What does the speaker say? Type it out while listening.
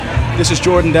This is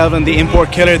Jordan Devlin, the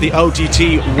import killer, the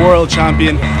OTT world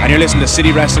champion, and you're listening to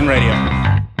City Wrestling Radio.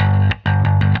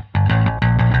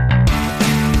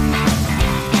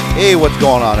 Hey, what's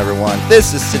going on, everyone?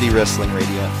 This is City Wrestling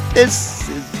Radio. This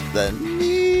is the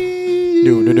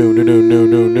new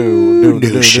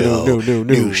show,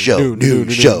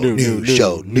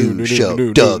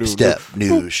 dubstep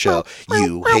new show.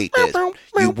 You hate this.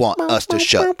 You want us to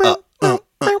shut up.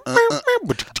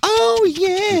 Oh,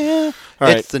 yeah.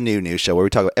 Right. It's the new show where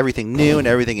we talk about everything new and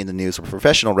everything in the news for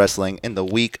professional wrestling in the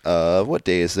week of, what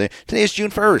day is it? Today is June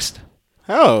 1st.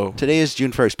 Oh. Today is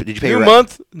June 1st, but did you pay your New rent?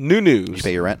 month, new news. Did you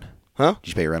pay your rent? Huh? Did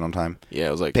you pay your rent on time? Yeah,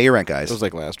 it was like... Pay your rent, guys. It was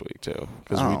like last week, too.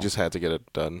 Because we Oh. just had to get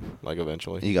it done, like,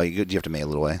 eventually. You have to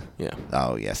mail it away? Yeah.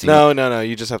 Oh, yeah. See, No.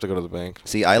 You just have to go to the bank.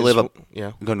 See, I live up...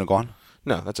 Yeah. Going to go on?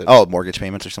 No, that's it. Oh, mortgage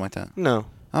payments or something like that? No.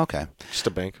 Okay. Just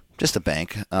a bank. Just a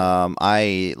bank.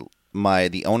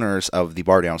 The owners of the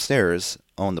bar downstairs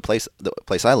own the place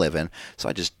I live in, so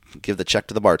I just give the check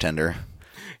to the bartender.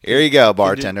 Here you go,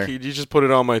 bartender. Could you just put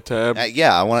it on my tab?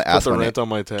 Yeah, I want to ask Put the my rent on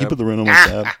my tab. Can you put the rent on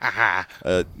my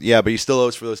tab? Yeah, but you still owe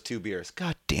us for those 2 beers.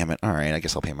 God damn it. All right, I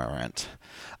guess I'll pay my rent.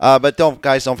 But don't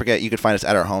forget, you can find us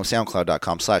at our home,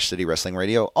 soundcloud.com/City Wrestling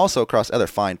Radio. Also across other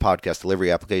fine podcast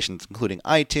delivery applications, including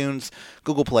iTunes,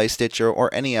 Google Play, Stitcher,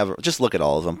 or any other. Just look at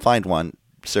all of them. Find one.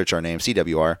 Search our name,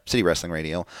 CWR, City Wrestling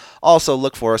Radio. Also,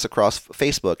 look for us across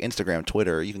Facebook, Instagram,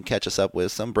 Twitter. You can catch us up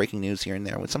with some breaking news here and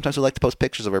there. Sometimes we like to post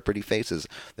pictures of our pretty faces.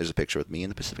 There's a picture with me in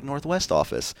the Pacific Northwest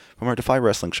office from our Defy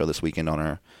Wrestling show this weekend on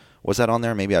our... Was that on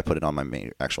there? Maybe I put it on my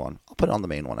main actual one. I'll put it on the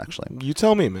main one, actually. You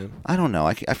tell me, man. I don't know.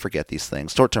 I forget these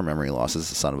things. Short-term memory loss is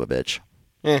the son of a bitch.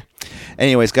 Eh.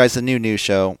 Anyways, guys, the new news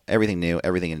show. Everything new,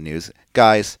 everything in the news.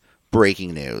 Guys,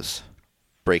 breaking news.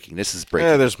 This is breaking.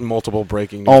 Yeah, there's multiple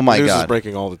breaking news. Oh, my news God. News is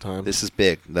breaking all the time. This is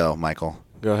big, though, Michael.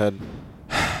 Go ahead.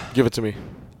 Give it to me.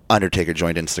 Undertaker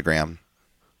joined Instagram.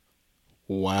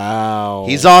 Wow.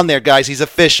 He's on there, guys. He's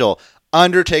official.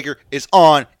 Undertaker is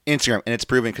on Instagram, and it's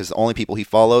proven because the only people he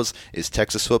follows is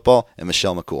Texas Football and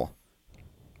Michelle McCool.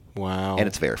 Wow. And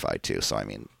it's verified, too, so, I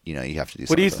mean, you have to do something.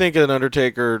 What do you think an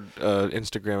Undertaker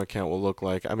Instagram account will look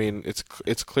like? I mean,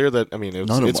 it's clear that, I mean,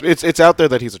 it's out there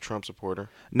that he's a Trump supporter.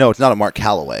 No, it's not a Mark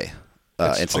Calloway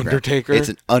It's Instagram. Undertaker? It's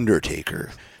an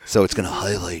Undertaker. So it's going to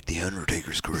highlight the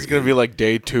Undertaker's career. It's going to be like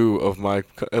day 2 of my,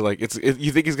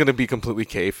 you think he's going to be completely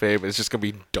kayfabe? It's just going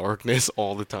to be darkness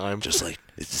all the time. Just like,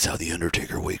 this is how the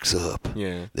Undertaker wakes up.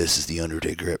 Yeah. This is the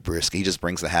Undertaker at Brisk. He just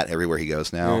brings the hat everywhere he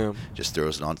goes now. Yeah. Just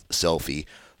throws it on selfie.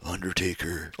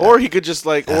 Undertaker. Or he could just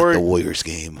at the Warriors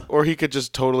game. Or he could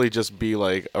just totally just be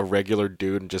like a regular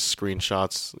dude and just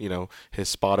screenshots,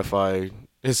 his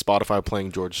Spotify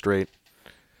playing George Strait.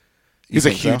 He's a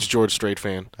huge George Strait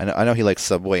fan. I know he likes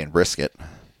Subway and brisket.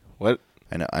 What?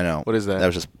 I know. What is that? That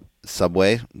was just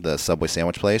Subway, the Subway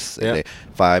sandwich place. Yeah.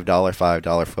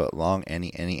 $5 foot long,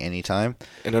 any time.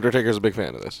 And Undertaker's a big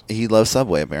fan of this. He loves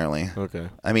Subway, apparently. Okay.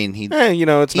 I mean, he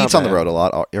it's eats not on the bad. road a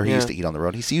lot, or he Yeah. used to eat on the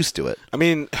road. He's used to it. I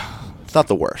mean, It's not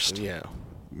the worst. yeah.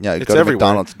 Yeah, It's go to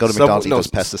everywhere. McDonald's. Eat those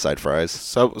pesticide fries.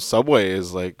 Subway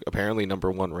is like apparently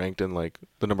number 1 ranked in like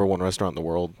the number 1 restaurant in the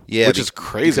world. Yeah, which is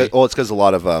crazy. It's because a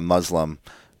lot of Muslim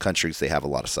countries, they have a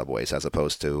lot of Subways as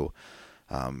opposed to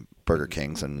Burger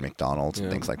Kings and McDonald's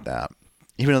and things like that.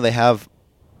 Even though they have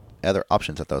other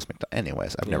options at those McDonald's.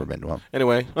 Anyways, I've never been to them.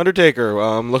 Anyway, Undertaker.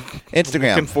 Instagram.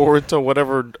 Looking forward to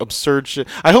whatever absurd shit.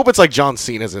 I hope it's like John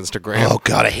Cena's Instagram. Oh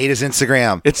God, I hate his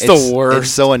Instagram. It's the worst. It's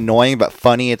so annoying but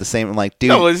funny at the same. Like, dude,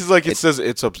 No, it's like it says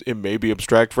it may be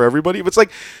abstract for everybody, but it's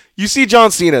like you see John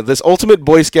Cena, this ultimate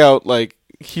Boy Scout like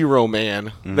hero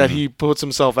man that he puts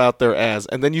himself out there as,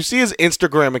 and then you see his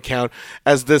Instagram account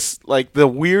as this like the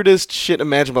weirdest shit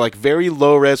imaginable, like very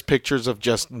low res pictures of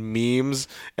just memes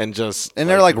and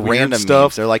they're like weird random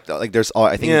stuff. Memes. They're like there's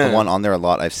I think the one on there a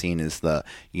lot I've seen is the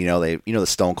the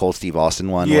Stone Cold Steve Austin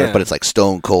one, but it's like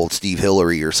Stone Cold Steve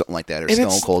Hillary or something like that, or And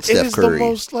Stone Cold Steph it is Curry. The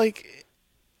most like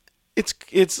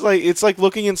it's like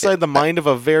looking inside the mind of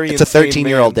a very It's a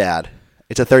 13-year-old dad.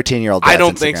 It's a 13-year-old dad's I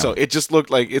don't think Instagram. so. It just looked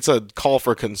like it's a call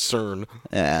for concern.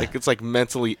 Yeah. Like it's like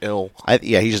mentally ill.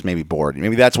 He's just maybe bored.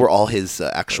 Maybe that's where all his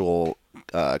actual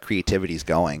creativity is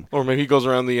going. Or maybe he goes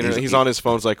around the internet. He's on his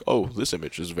phone. It's like, oh, this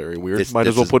image is very weird. Might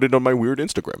as well put it on my weird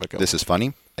Instagram account. This is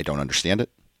funny. I don't understand it.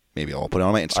 Maybe I'll put it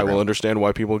on my Instagram. I will understand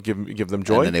why people give them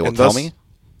joy. And then they will tell me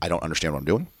I don't understand what I'm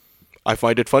doing. I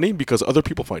find it funny because other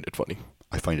people find it funny.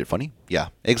 I find it funny. Yeah,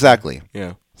 exactly.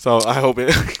 Yeah. So I hope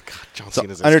it. God, John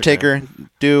Cena's Instagram. Undertaker,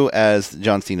 do as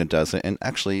John Cena does and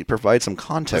actually provide some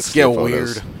context. Let's get to the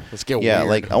photos. weird. Let's get weird. Yeah,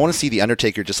 like I want to see the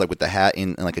Undertaker just like with the hat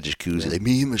in like a jacuzzi. Like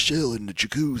me and Michelle in the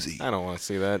jacuzzi. I don't want to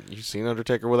see that. You seen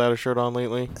Undertaker without a shirt on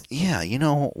lately? Yeah, you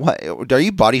know what? Are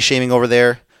you body shaming over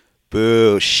there?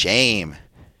 Boo! Shame.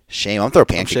 I'm gonna throw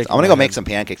pancakes. I'm gonna go make some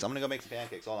pancakes. Hold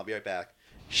on, I'll be right back.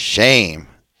 Shame.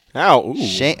 Ow. Ooh.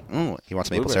 Shame. Ooh, he wants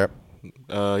maple syrup.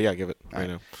 Yeah, give it. I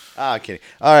know. Kidding.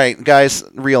 All right, guys.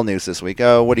 Real news this week.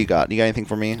 What do you got? You got anything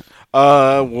for me?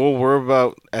 Well, we're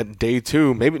about at day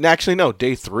 2. Maybe actually no,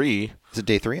 day 3. Is it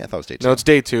day 3? I thought it was day 2. No, it's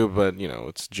day 2, but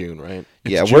it's June, right?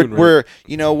 Yeah, June, we're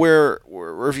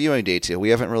reviewing day 2. We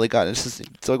haven't really gotten this.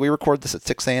 So we record this at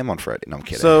 6 a.m. on Friday. No, I'm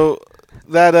kidding. So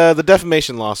that the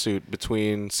defamation lawsuit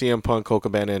between CM Punk, Colt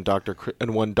Cabana, and Dr.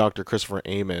 Christopher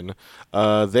Amann,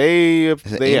 they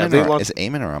is it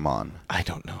Amann or Amon? I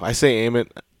don't know. I say Amann.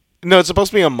 No, it's supposed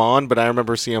to be Amon, but I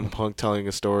remember CM Punk telling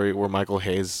a story where Michael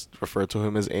Hayes referred to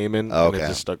him as Amann, and it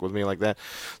just stuck with me like that.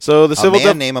 So the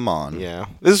civil name Amon. Yeah,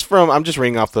 this is from. I'm just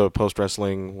reading off the Post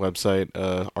Wrestling website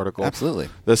article. Absolutely.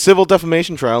 The civil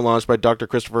defamation trial launched by Dr.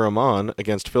 Christopher Amon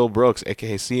against Phil Brooks,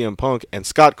 aka CM Punk, and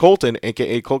Scott Colton,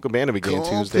 aka Colt Cabana, began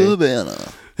Tuesday.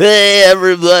 Cabana. Hey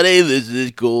everybody, this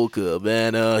is Colt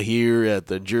Cabana here at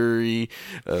the jury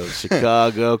of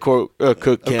Chicago Cook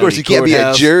County. Of course, you can't be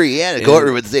a jury and a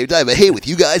courtroom at the same time, but hey, with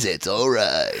you guys, it's all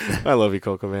right. I love you,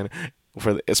 Colt Cabana,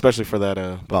 especially for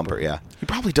that bumper. Yeah, he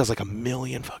probably does like a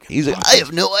million fucking. He's like, I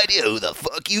have no idea who the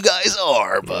fuck you guys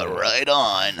are, but right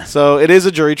on. So it is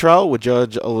a jury trial with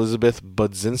Judge Elizabeth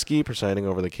Budzinski presiding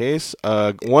over the case.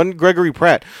 One Gregory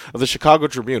Pratt of the Chicago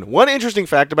Tribune. One interesting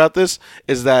fact about this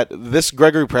is that this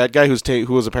Gregory Pratt guy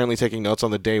who was apparently taking notes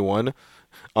on the day one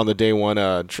of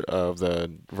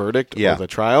the verdict of the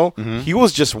trial, he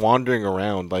was just wandering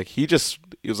around. Like he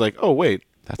was like, oh wait,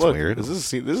 that's weird. This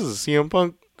is a CM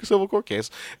Punk civil court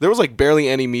case. There was like barely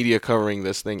any media covering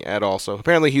this thing at all. So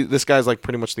apparently this guy's like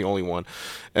pretty much the only one.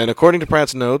 And according to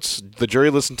Pratt's notes, the jury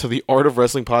listened to the Art of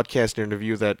Wrestling podcast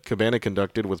interview that Cabana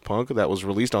conducted with Punk that was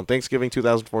released on Thanksgiving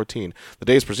 2014. The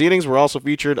day's proceedings were also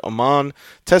featured Amon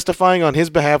testifying on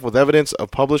his behalf with evidence of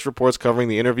published reports covering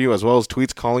the interview, as well as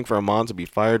tweets calling for Amon to be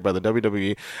fired by the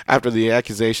WWE after the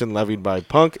accusation levied by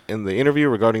Punk in the interview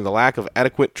regarding the lack of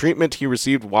adequate treatment he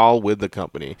received while with the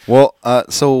company. Well,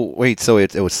 so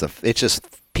it's just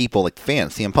people like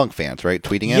fans, CM Punk fans, right,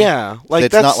 tweeting him. Yeah, like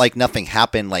it's not like nothing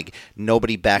happened, like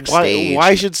nobody backstage.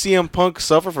 Why should CM Punk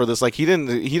suffer for this? Like he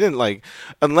didn't like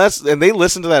unless and they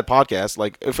listened to that podcast.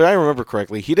 Like if I remember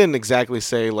correctly, he didn't exactly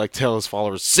say like tell his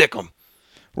followers sick him.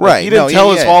 Right. Like, he didn't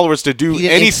tell his followers to do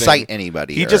anything. Incite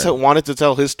anybody. He just wanted to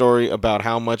tell his story about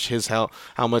how much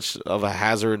of a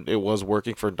hazard it was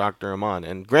working for Dr. Amon.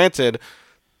 And granted,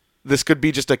 this could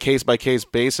be just a case by case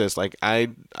basis. Like I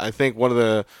think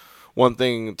one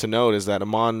thing to note is that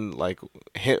Amon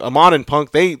and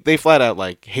Punk they flat out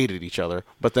like hated each other,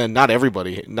 but then not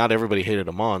everybody hated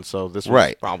Amon. So this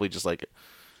was probably just like,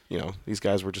 these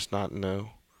guys were just not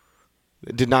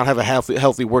did not have a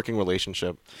healthy working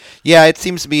relationship. Yeah, it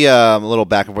seems to be a little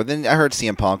back and forth. Then I heard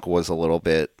CM Punk was a little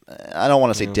bit, I don't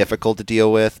want to say difficult to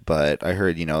deal with, but I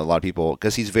heard, a lot of people,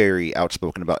 because he's very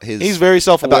outspoken about he's very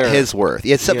self-aware. About his worth.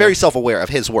 He's very self-aware of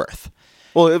his worth.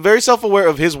 Well, very self-aware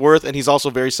of his worth, and he's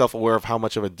also very self-aware of how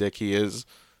much of a dick he is.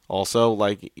 Also,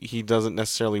 like, he doesn't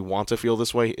necessarily want to feel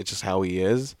this way. It's just how he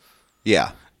is.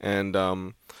 Yeah. And,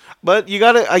 but you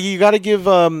gotta give,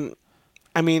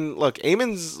 I mean, look,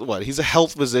 Amann's he's a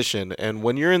health physician, and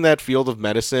when you're in that field of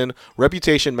medicine,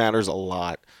 reputation matters a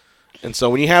lot. And so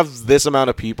when you have this amount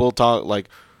of people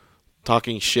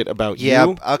talking shit about you.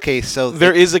 Yeah, okay, so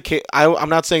there is a case. I'm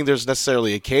not saying there's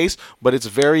necessarily a case, but it's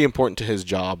very important to his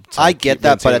job. I get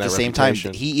that, but at the same time,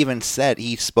 he even said,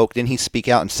 didn't he speak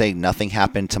out and say nothing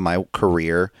happened to my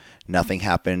career? Nothing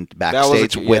happened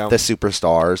backstage with the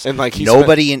superstars, and like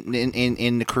nobody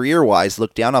in career-wise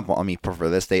looked down on me for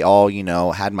this. They all,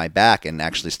 had my back and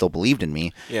actually still believed in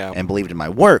me, and believed in my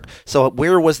work. So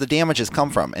where was the damages come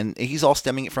from? And he's all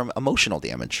stemming it from emotional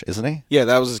damage, isn't he? Yeah,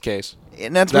 that was his case,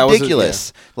 and that's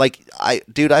ridiculous. Like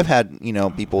I've had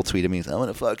people tweet at me, "I'm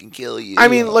gonna fucking kill you." I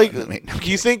mean, like,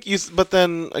 you think but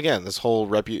then again, this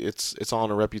whole it's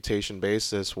on a reputation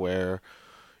basis where.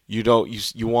 You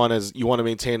want to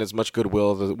maintain as much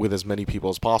goodwill with as many people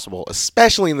as possible,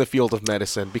 especially in the field of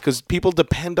medicine, because people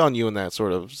depend on you in that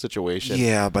sort of situation.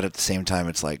 Yeah, but at the same time,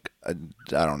 it's like I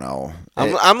don't know.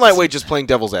 I'm lightweight, just playing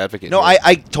devil's advocate. No,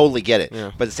 I totally get it.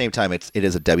 Yeah. But at the same time, it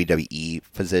is a WWE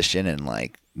physician, and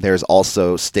like there's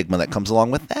also stigma that comes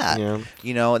along with that. Yeah.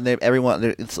 And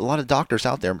it's a lot of doctors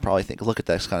out there and probably look at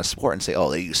this kind of sport and say, oh,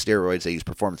 they use steroids, they use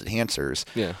performance enhancers.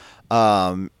 Yeah.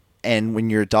 And when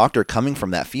you're a doctor coming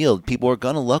from that field, people are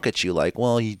going to look at you like,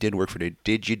 well, you did work for it.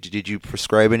 Did you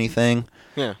prescribe anything?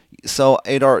 Yeah. So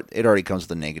it already comes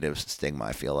with a negative stigma,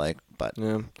 I feel like. But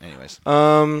anyways.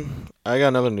 I got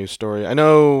another news story. I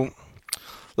know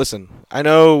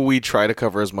we try to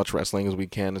cover as much wrestling as we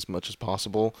can, as much as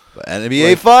possible. But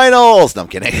NBA Finals! No, I'm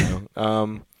kidding.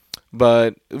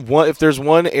 But if there's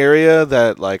one area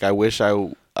that like I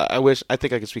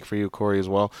think I could speak for you, Corey, as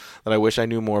well, that I wish I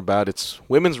knew more about, it's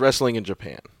women's wrestling in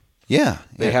Japan. Yeah.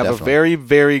 They have definitely. a very,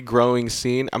 very growing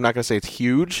scene. I'm not going to say it's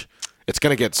huge. It's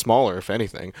going to get smaller, if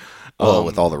anything. Well,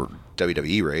 with all the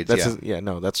WWE raids,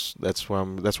 that's where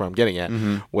I'm getting at.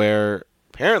 Mm-hmm. Where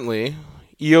apparently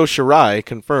Io Shirai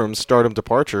confirms Stardom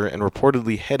departure and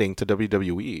reportedly heading to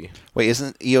WWE. Wait,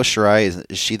 isn't Io Shirai?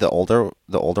 Is she the older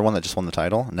one that just won the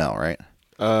title? No, right?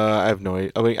 I have no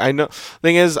idea. I mean, I know.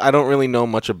 Thing is, I don't really know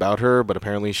much about her, but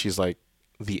apparently she's like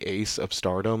the ace of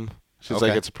Stardom. She's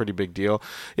like, it's a pretty big deal.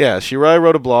 Yeah, Shirai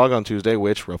wrote a blog on Tuesday,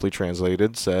 which, roughly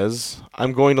translated, says,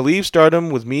 "I'm going to leave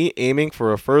Stardom with me aiming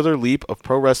for a further leap of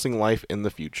pro wrestling life in the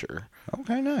future."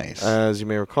 Okay, nice. As you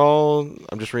may recall,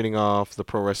 I'm just reading off the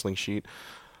pro wrestling sheet,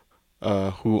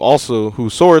 who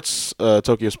sorts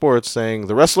Tokyo Sports, saying,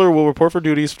 "The wrestler will report for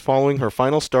duties following her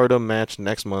final Stardom match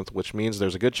next month, which means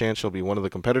there's a good chance she'll be one of the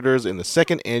competitors in the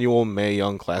second annual Mae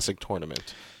Young Classic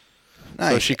tournament."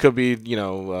 Nice. So she could be,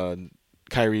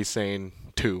 Kairi Sane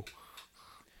 2,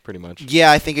 pretty much.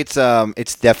 Yeah, I think it's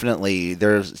definitely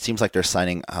it seems like they're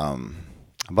signing a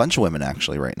bunch of women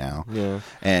actually right now. Yeah.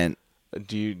 And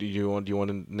do you want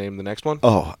to name the next one?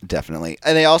 oh, definitely.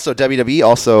 And they also WWE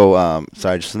also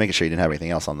sorry, just making sure you didn't have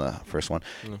anything else on the first one.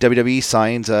 WWE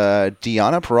signs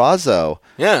Deonna Purrazzo.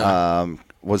 Yeah.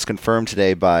 Was confirmed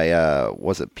today by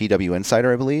was it PW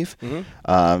Insider, I believe.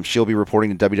 Mm-hmm. She'll be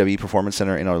reporting to WWE Performance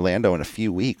Center in Orlando in a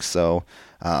few weeks. So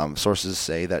sources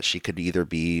say that she could either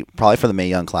be probably for the Mae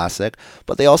Young Classic,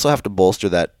 but they also have to bolster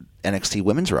that NXT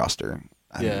women's roster.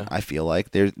 I mean, I feel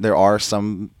like there are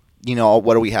some,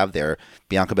 what do we have there?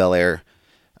 Bianca Belair,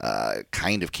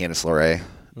 kind of Candice LeRae,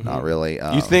 not really.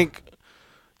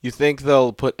 You think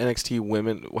they'll put NXT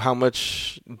women? How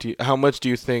much do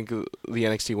you think the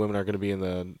NXT women are going to be in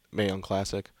the Mae Young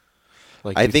Classic?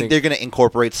 Like, I think they're going to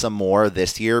incorporate some more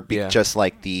this year, just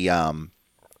like the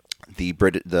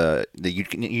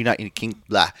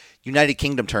United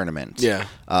Kingdom tournament.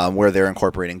 Where they're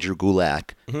incorporating Drew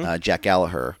Gulak, Jack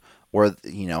Gallagher. Or,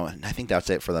 I think that's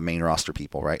it for the main roster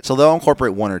people, right? So they'll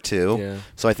incorporate one or two. Yeah.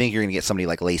 So I think you're going to get somebody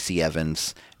like Lacey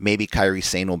Evans. Maybe Kairi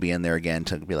Sane will be in there again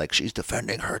to be like, she's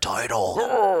defending her title.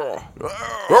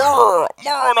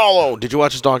 Maranello. Did you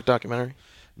watch his documentary?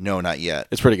 No, not yet.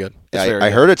 It's pretty good. I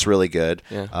heard it's really good.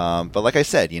 Yeah. But like I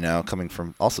said, coming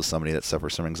from also somebody that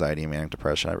suffers from anxiety and manic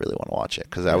depression, I really want to watch it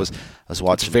because I was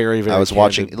watching. It's very, very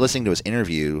candid. Listening to his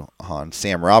interview on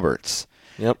Sam Roberts.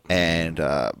 Yep. And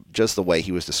just the way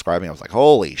he was describing, I was like,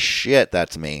 "Holy shit,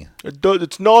 that's me."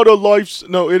 It's not a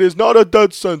it is not a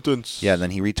death sentence. Yeah. And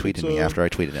then he retweeted me after I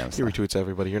tweeted him. He retweets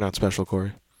everybody. You're not special,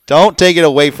 Corey. Don't take it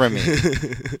away from me.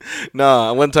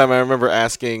 No. One time I remember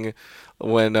asking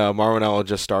when Mauro Ranallo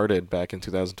just started back in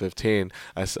 2015.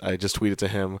 I just tweeted to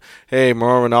him, "Hey,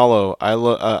 Mauro Ranallo, I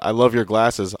love your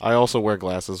glasses. I also wear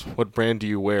glasses. What brand do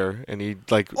you wear?" And he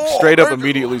straight up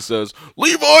immediately says,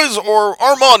 "Levi's or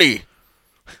Armani."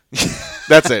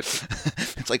 That's it.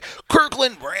 It's like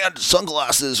Kirkland brand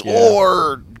sunglasses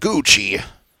or Gucci.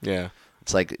 Yeah.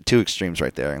 It's like two extremes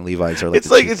right there, and Levi's are like.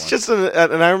 It's just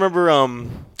and I remember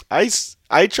I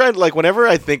tried whenever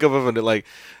I think of it,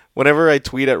 whenever I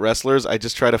tweet at wrestlers, I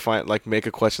just try to find make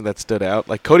a question that stood out.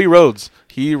 Like Cody Rhodes,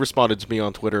 he responded to me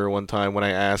on Twitter one time when I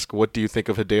asked, "What do you think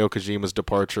of Hideo Kojima's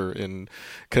departure in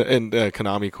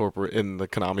Konami corporate in the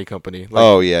Konami company?"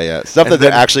 Stuff that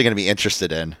they're actually going to be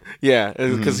interested in. Yeah,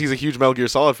 because he's a huge Metal Gear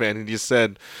Solid fan, and he just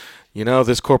said,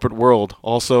 "This corporate world,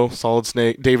 also Solid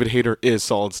Snake. David Hayter is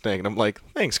Solid Snake," and I'm like,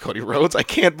 "Thanks, Cody Rhodes. I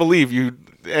can't believe you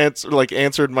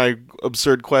answered my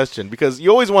absurd question because you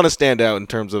always want to stand out in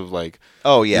terms of these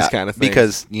kind of things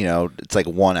because it's like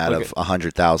 1 out of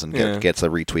 100,000 gets a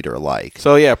retweet or a like.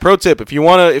 So yeah, pro tip: if you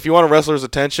want a wrestler's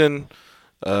attention,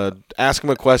 ask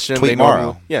him a question. Tweet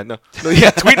Morrow.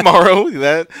 Tweet Morrow.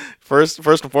 That first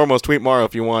and foremost, tweet Morrow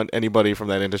if you want anybody from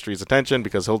that industry's attention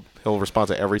because he'll respond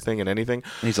to everything and anything.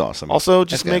 He's awesome. Also,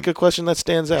 just make a question that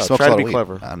stands out. Try to be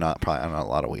clever. I'm not a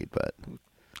lot of weed, but.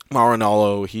 Mauro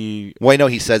Ranallo, he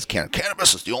says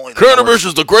cannabis is the only. Cannabis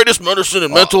is the greatest medicine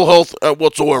in mental health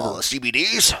whatsoever. The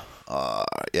CBDs.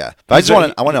 Yeah, but I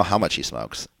want to know how much he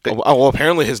smokes. Well,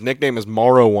 apparently his nickname is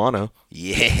Marijuana.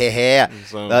 Yeah.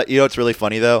 So, you know what's really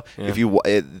funny though? Yeah.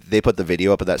 If they put the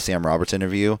video up of that Sam Roberts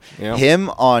interview, Yeah. him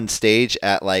on stage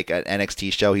at like an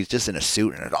NXT show, he's just in a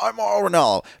suit and I'm Mauro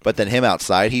Ranallo. But then him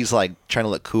outside, he's like trying to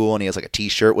look cool and he has like a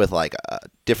T-shirt with like a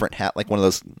different hat, like one of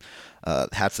those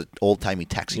hats that old timey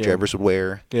taxi drivers would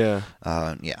wear. Yeah.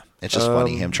 Yeah. It's just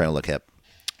funny him trying to look hip.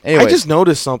 Anyways, I just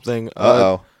noticed something.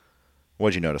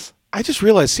 What'd you notice? I just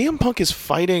realized CM Punk is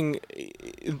fighting,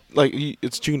 like,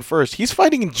 it's June 1st. He's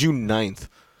fighting in June 9th.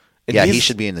 And Yeah, he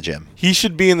should be in the gym. He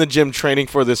should be in the gym training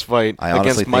for this fight I honestly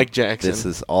against think Mike Jackson. This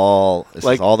is all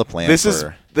the plan.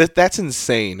 That's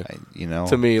insane. You know,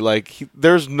 to me, like,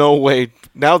 there's no way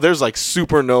now. There's like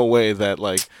super no way that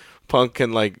like Punk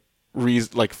can like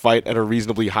fight at a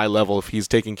reasonably high level if he's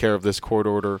taking care of this court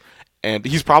order. And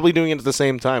he's probably doing it at the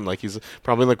same time. Like, he's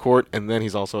probably in the court, and then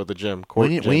he's also at the gym. We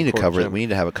need to cover it. We need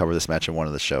to have cover this match in one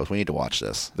of the shows. We need to watch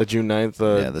this. The June 9th?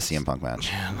 The CM Punk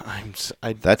match. Man,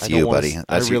 That's you, buddy.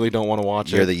 I really don't want to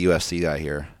watch it. You're the UFC guy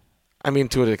here. I mean,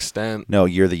 to an extent. No,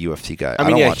 you're the UFC guy. I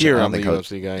mean, don't watch here it. I'm the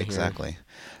UFC guy. Exactly.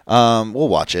 We'll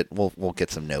watch it. We'll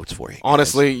get some notes for you.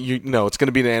 Honestly, it's going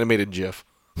to be an animated GIF.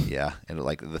 Yeah, and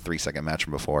like the 3-second match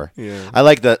from before. Yeah. I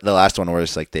like the last one where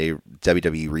it's like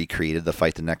WWE recreated the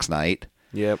fight the next night.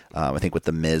 Yep. I think with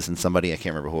the Miz and somebody, I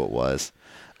can't remember who it was.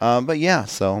 But yeah,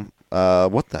 so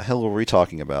what the hell were we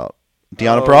talking about?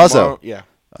 Deonna Purrazzo. Yeah.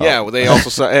 Yeah, well, they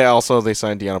also they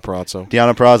signed Deonna Purrazzo.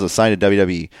 Deonna Purrazzo signed to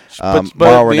WWE. But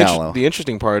Mauro Ranallo. the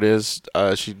interesting part is,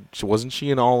 wasn't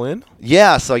she an All In?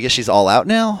 Yeah, so I guess she's all out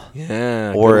now.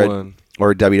 Yeah,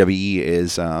 or WWE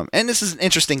is, and this is an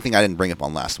interesting thing I didn't bring up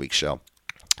on last week's show.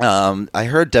 I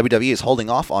heard WWE is holding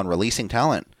off on releasing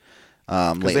talent.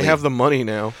 Because they have the money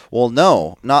now. Well,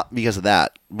 no, not because of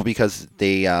that. Because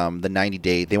they the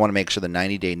 90-day they want to make sure the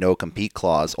 90-day no compete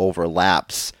clause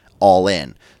overlaps All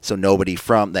In, so nobody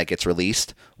from that gets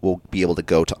released will be able to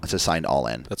go to sign All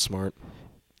In. That's smart.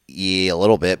 Yeah, a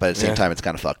little bit, but at the same time, it's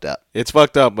kind of fucked up. It's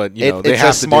fucked up, but they have to do it. It's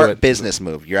a smart business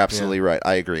move. You're absolutely right.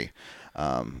 I agree.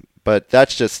 But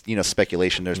that's just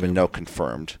speculation. There's been no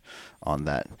confirmed on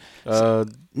that.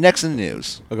 Next in the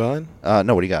news. Go on.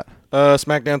 No, what do you got?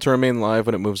 SmackDown to remain live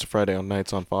when it moves to Friday on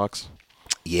nights on Fox.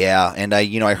 Yeah, and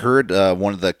I heard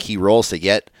one of the key roles to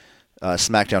get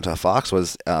SmackDown to Fox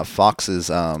was Fox's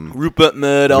Rupert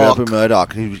Murdoch. Rupert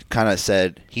Murdoch, who kind of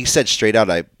said straight out,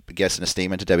 I guess in a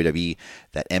statement to WWE,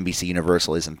 that NBC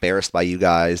Universal is embarrassed by you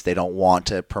guys. They don't want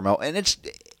to promote, and it's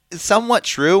somewhat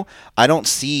true. I don't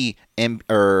see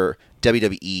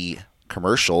WWE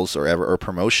commercials or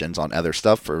promotions on other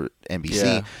stuff for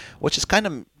NBC, which is kind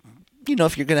of,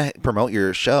 if you're going to promote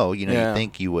your show, you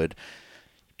think you would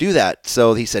do that.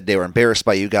 So he said they were embarrassed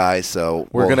by you guys, so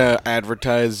we're going to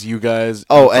advertise you guys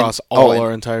across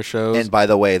our entire shows. And by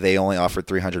the way, they only offered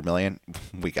 $300 million.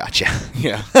 We got you.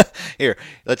 Yeah. Here,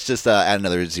 let's just add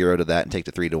another 0 to that and take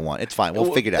the 3 to 1. It's fine.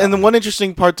 We'll figure it out. And the one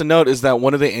interesting part to note is that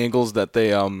one of the angles that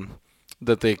they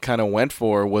kind of went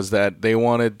for was that they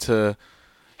wanted to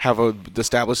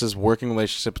establish this working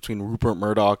relationship between Rupert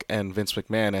Murdoch and Vince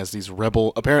McMahon as these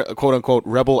quote unquote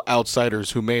rebel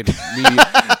outsiders who made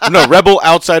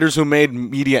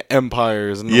media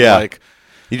empires. And you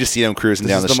just see them cruising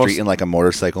down the street in like a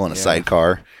motorcycle in a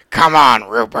sidecar. Come on,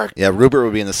 Rupert. Yeah, Rupert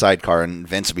would be in the sidecar and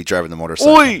Vince would be driving the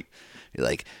motorcycle. Oi! You're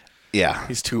like, yeah,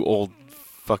 he's two old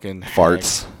fucking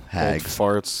hags. Old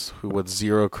farts who with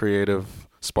zero creative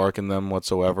spark in them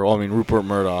whatsoever. Well, I mean, Rupert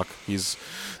Murdoch.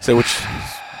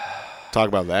 Talk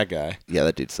about that guy. Yeah,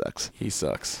 that dude sucks. He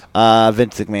sucks.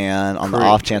 Vince McMahon, on the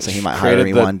off chance that he might hire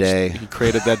me one day. He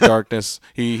created that darkness.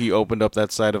 He opened up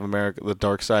that side of America, the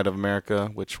dark side of America,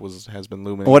 which has been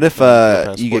looming. What if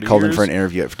you get called in for an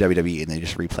interview for WWE and they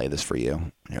just replay this for you?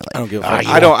 And you're like, I don't give a fuck.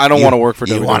 I don't want to work for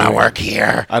WWE. You want to work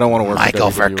here? I don't want to work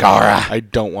Michael for WWE. Vergara. I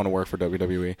don't want to work for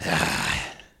WWE.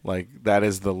 Like, that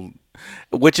is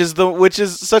which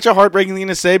is such a heartbreaking thing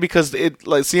to say, because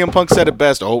CM Punk said it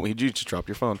best. Oh, you just dropped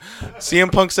your phone.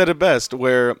 CM Punk said it best,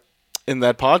 where in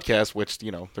that podcast, which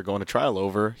they're going to trial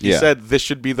over, he said this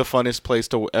should be the funnest place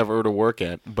to work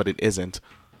at, but it isn't.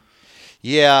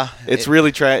 Yeah, it's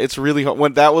really it's really hard.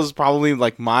 When that was probably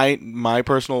like my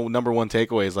personal number one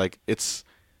takeaway is like, it's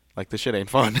like, this shit ain't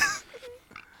fun.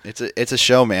 It's a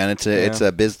show, man. It's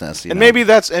a business. Maybe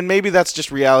that's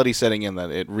just reality setting in,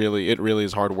 that it really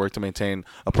is hard work to maintain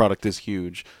a product this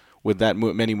huge with that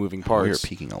many moving parts. We are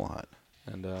peaking a lot.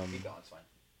 And it's fine.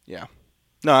 Yeah.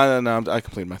 No. I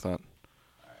completed my thought.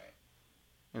 All right.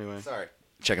 Anyway, sorry.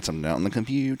 Checking something out on the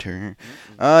computer.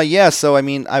 Yeah. So I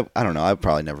mean, I don't know. I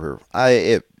probably never.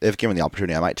 If given the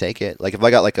opportunity, I might take it. Like if I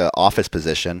got like an office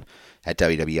position, At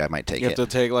WWE, I might take You have it. to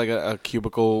take like a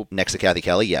cubicle. Next to Kathy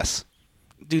Kelly, yes.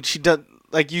 Dude, she does.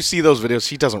 Like, you see those videos,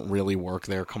 she doesn't really work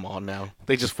there. Come on now.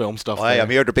 They just film stuff Hi, there. I'm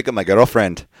here to pick up my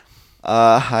girlfriend.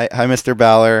 Hi, Mr.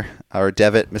 Balor, or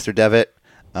Devitt, Mr. Devitt.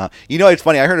 It's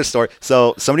funny. I heard a story.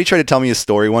 So somebody tried to tell me a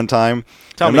story one time.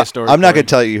 Tell me a story. I'm not going to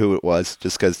tell you who it was,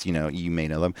 just because you may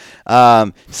know them.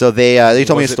 So they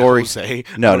told me a story. Jose?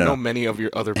 No, I don't no, know many of your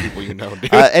other people you know,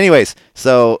 dude. Anyways,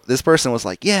 so this person was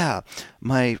like, "Yeah,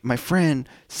 my friend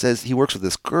says he works with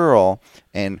this girl,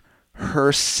 and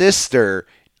her sister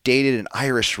dated an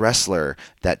Irish wrestler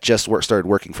that just started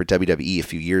working for WWE a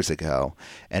few years ago,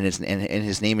 and his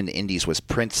name in the Indies was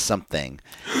Prince something."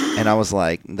 And I was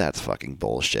like, "That's fucking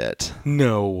bullshit."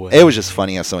 No way. It was just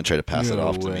funny how someone tried to pass it No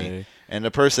off to me. way. And the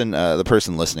person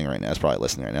listening right now is probably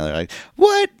listening right now. They're like,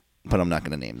 "What?" But I'm not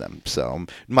going to name them. So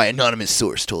my anonymous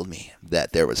source told me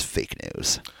that there was fake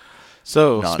news.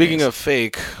 So, Non-news. speaking of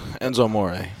fake, Enzo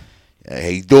Amore. How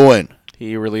you doing?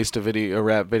 He released a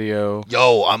rap video.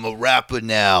 Yo, I'm a rapper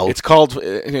now. It's called.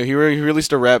 He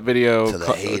released a rap video To the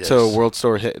to haters.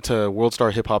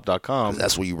 worldstarhiphop.com.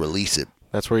 That's where you release it.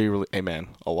 That's where you. Hey man,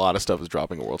 a lot of stuff is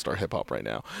dropping at World Star Hip Hop right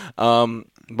now.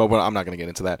 But I'm not going to get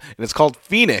into that. And it's called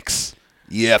Phoenix.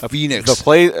 Yeah, Phoenix. The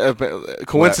play.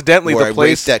 Coincidentally, where the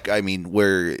place.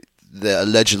 where the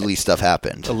allegedly stuff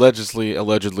happened.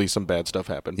 Allegedly, some bad stuff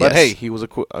happened. But Yes. hey, he was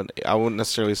I wouldn't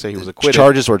necessarily say he was acquitted.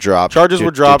 Charges were dropped. Charges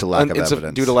were dropped due to lack of due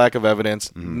evidence. to lack of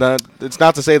evidence. It's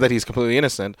not to say that he's completely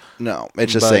innocent. No,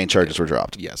 it's just But- saying charges were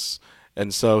dropped. Yes.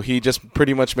 And so he just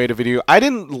pretty much made a video. I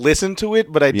didn't listen to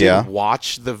it, but I did Yeah.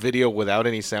 watch the video without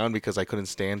any sound because I couldn't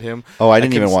stand him. Oh, I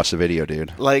didn't even couldn't- watch the video,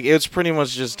 dude. Like, it's pretty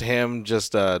much just him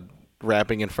just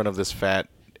rapping in front of this fat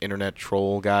internet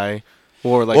troll guy.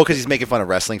 Or like, Well, because he's making fun of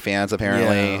wrestling fans,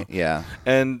 apparently. Yeah.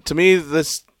 And to me,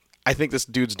 I think this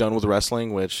dude's done with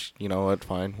wrestling, which, you know what,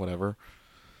 fine, whatever.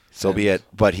 So be it.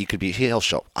 But he'll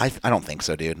show. I don't think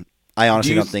so, dude. I honestly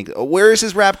Do you- don't think. Where is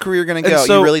his rap career going to And go?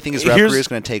 so, You really think his rap here's- career is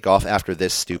going to take off after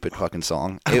this stupid fucking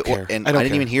song? I don't care. And I I, don't didn't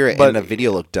care. even hear it, But- and the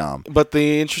video looked dumb. But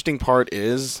the interesting part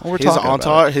is Well, we're his talking about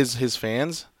entourage, his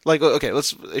fans. Like, okay,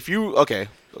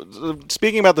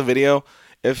 speaking about the video,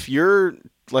 if you're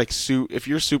if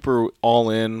you're super all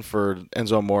in for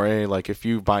Enzo Amore, like if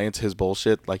you buy into his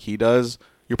bullshit like he does,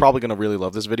 you're probably gonna really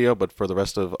love this video. But for the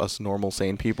rest of us normal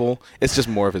sane people, it's just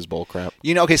more of his bull crap.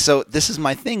 Okay, so this is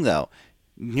my thing, though.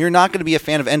 You're not going to be a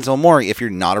fan of Enzo Amore if you're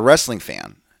not a wrestling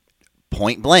fan.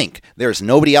 Point blank. There's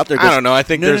nobody out there. I don't know. I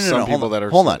think there's some hold people on, that are.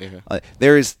 Hold on.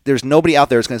 There's nobody out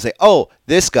there that's going to say, "Oh,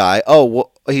 this guy. Oh,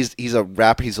 well, he's a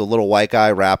rapper. He's a little white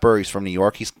guy rapper. He's from New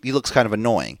York. He looks kind of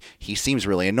annoying. He seems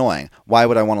really annoying. Why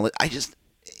would I want to?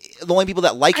 The only people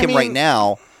that like him right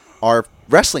now are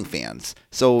wrestling fans.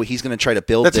 So he's going to try to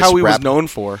build. That's this how he rap, was known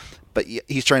for. But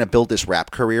he's trying to build this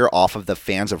rap career off of the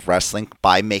fans of wrestling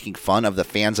by making fun of the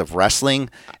fans of wrestling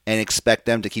and expect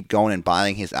them to keep going and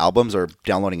buying his albums or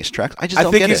downloading his tracks. I just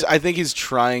don't get it. I think he's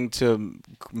trying to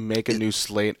make a new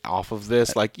slate off of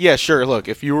this. Like, yeah, sure. Look,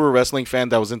 if you were a wrestling fan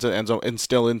that was into Enzo and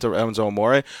still into Enzo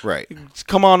Amore, Right.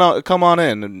 Come on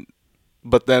in.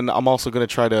 But then I'm also going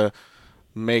to try to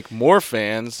make more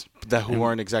fans who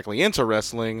aren't exactly into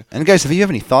wrestling. And guys, if you have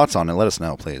any thoughts on it, let us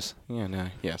know, please.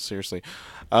 Yeah, seriously.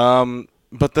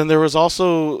 But then there was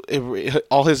also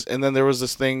and then there was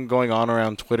this thing going on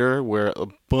around Twitter where a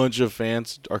bunch of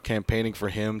fans are campaigning for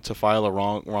him to file a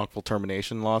wrongful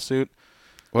termination lawsuit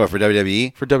What, for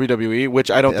WWE? for WWE,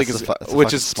 which I don't think is that's a which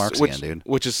fucking is smart which, scam, dude.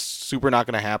 which is super not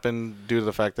going to happen due to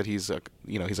the fact that he's a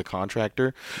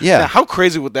contractor. Yeah. Now, how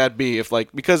crazy would that be if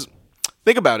because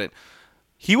think about it.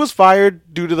 He was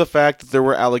fired due to the fact that there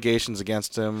were allegations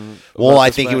against him. Well, about I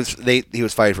this think match. he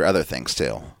was fired for other things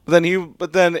too.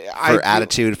 For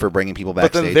attitude, for bringing people But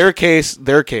backstage. then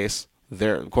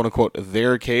their quote unquote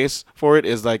their case for it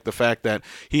is like the fact that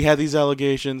he had these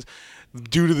allegations.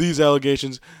 Due to these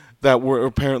allegations that were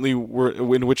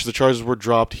in which the charges were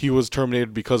dropped, he was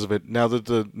terminated because of it. Now that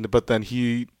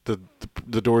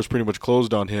the door is pretty much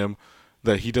closed on him,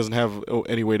 that he doesn't have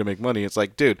any way to make money. It's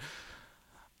like, dude,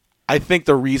 I think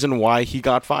the reason why he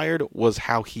got fired was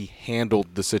how he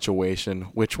handled the situation,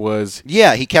 which was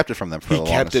yeah, he kept it from them for the he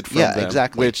longest. kept it from yeah, them,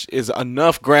 exactly. which is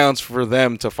enough grounds for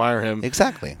them to fire him.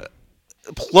 Exactly.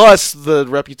 Plus the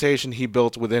reputation he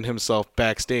built within himself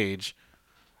backstage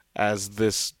as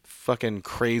this fucking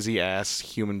crazy ass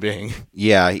human being.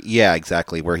 Yeah,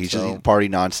 exactly. Where he's just party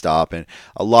nonstop, and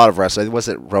a lot of wrestlers. Was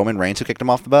it Roman Reigns who kicked him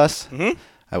off the bus? Mm-hmm.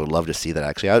 I would love to see that.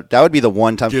 Actually, that would be the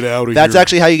one time. Get out of That's here.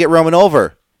 actually how you get Roman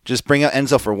over. Just bring out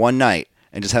Enzo for one night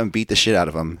and just have him beat the shit out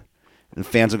of him, and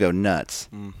fans will go nuts.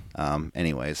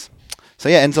 Anyways, So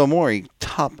yeah, Enzo Amore,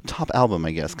 top album,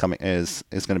 I guess, coming is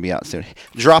going to be out soon,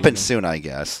 dropping soon, I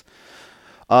guess.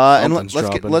 And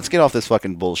let's get off this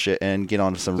fucking bullshit and get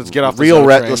on to some real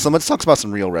let's talk about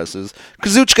some real wrestlers.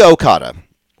 Kazuchika Okada.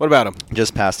 What about him?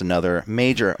 Just passed another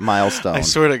major milestone. I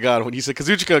swear to God, when you said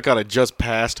Kazuchika Okada just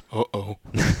passed,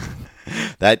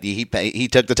 that he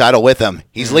took the title with him.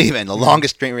 He's leaving. The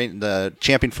longest reign, the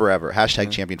champion forever. #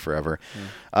 champion forever.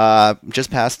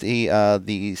 Just passed the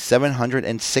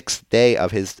 706th day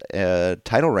of his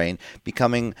title reign,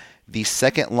 becoming the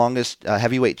second longest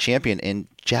heavyweight champion in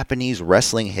Japanese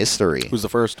wrestling history. Who's the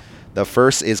first? The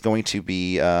first is going to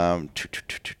be let's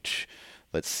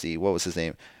see, what was his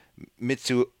name?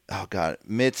 Mitsuharu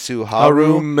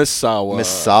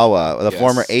Misawa, the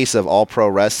former ace of All Pro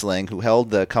Wrestling, who held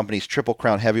the company's Triple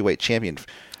Crown heavyweight champion.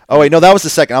 Oh wait, no, that was the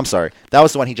second. I'm sorry, that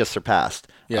was the one he just surpassed.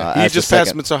 Yeah, he just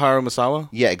passed Mitsuharu Misawa.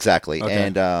 Yeah, exactly.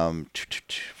 Okay. And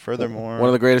furthermore, one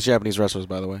of the greatest Japanese wrestlers,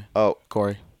 by the way. Oh,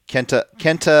 Corey. Kenta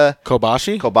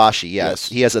Kobashi, yes.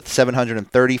 He has a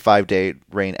 735-day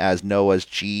reign as Noah's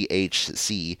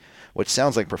GHC, which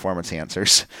sounds like performance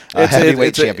enhancers.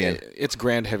 Heavyweight champion. It's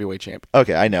grand heavyweight champion.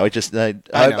 Okay, I know. It just I'm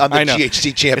the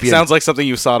GHC champion. It sounds like something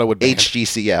USADA would ban.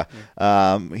 HGC, yeah.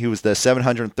 He was the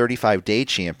 735-day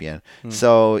champion.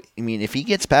 So, I mean, if he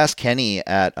gets past Kenny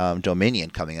at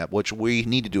Dominion coming up, which we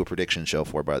need to do a prediction show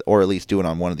for, or at least do it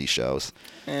on one of these shows.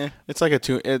 It's like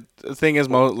the thing is,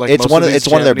 it's one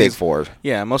of their big four.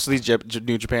 Yeah, most of these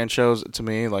New Japan shows, to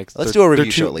me, like let's do a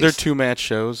review show at least. They're 2-match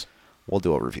shows. We'll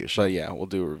do a review show. But yeah, we'll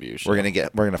do a review show. We're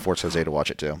gonna force Jose to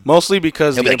watch it too. Mostly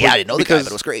because he'll be like, I didn't know the guy, but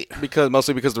it was great.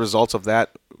 Mostly because the results of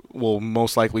that will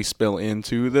most likely spill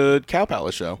into the Cow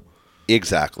Palace show.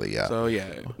 Exactly. Yeah. So yeah,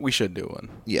 we should do one.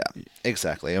 Yeah,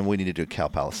 exactly, and we need to do Cow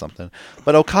Palace something.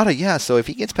 But Okada, yeah. So if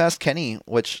he gets past Kenny,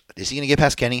 which is he gonna get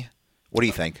past Kenny? What do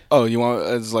you think? Oh, you want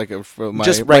it's like my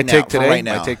take today?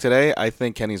 My take today. I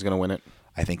think Kenny's gonna win it.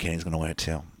 I think Kenny's gonna win it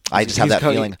too. I just have that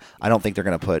feeling. I don't think they're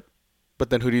gonna put. But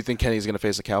then who do you think Kenny's going to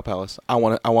face at Cow Palace? I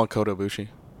want Kota Ibushi.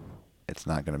 It's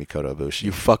not going to be Kota Ibushi.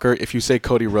 You fucker. If you say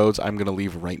Cody Rhodes, I'm going to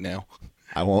leave right now.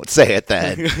 I won't say it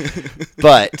then.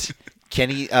 But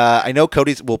Kenny, I know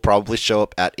Cody will probably show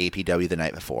up at APW the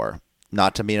night before.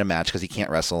 Not to be in a match because he can't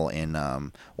wrestle in...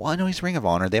 well, I know he's Ring of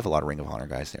Honor. They have a lot of Ring of Honor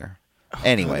guys there.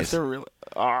 Anyways. They're really...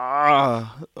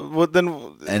 well, then...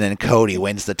 And then Cody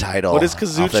wins the title. What is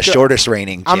Kazuchika? The shortest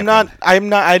reigning champion.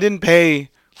 I didn't pay...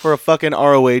 for a fucking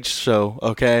ROH show,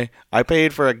 okay? I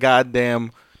paid for a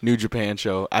goddamn New Japan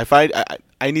show. I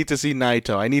need to see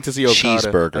Naito. I need to see Okada.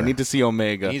 Cheeseburger. I need to see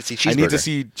Omega. I need to see Cheeseburger. I need to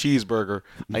see Cheeseburger.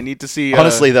 I need to see...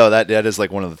 Honestly, though, that is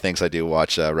like one of the things I do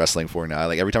watch wrestling for now.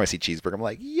 Like every time I see Cheeseburger, I'm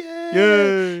like,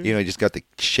 yay! You know, he just got the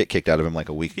shit kicked out of him like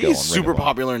a week ago. He's super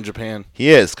popular in Japan. He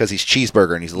is, because he's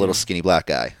Cheeseburger and he's a little skinny black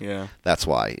guy. Yeah. That's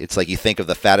why. It's like you think of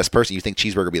the fattest person, you think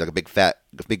Cheeseburger would be like a big fat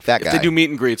guy. If they do meet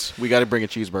and greets, we got to bring a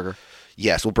cheeseburger.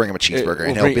 Yes, we'll bring him a cheeseburger,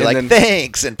 and he'll be like,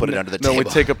 thanks, and put it under the table. No, we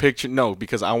take a picture. No,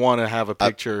 because I want to have a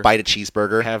picture. Bite a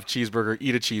cheeseburger. Have cheeseburger.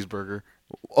 Eat a cheeseburger.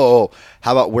 Oh,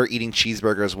 how about we're eating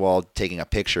cheeseburgers while taking a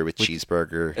picture with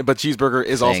cheeseburger? But cheeseburger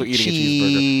is also eating a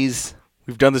cheeseburger.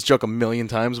 We've done this joke a million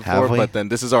times before, but then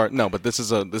this is our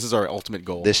ultimate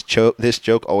goal. This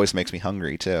joke always makes me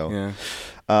hungry too.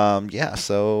 Yeah.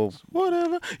 So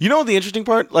whatever. You know the interesting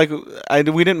part? Like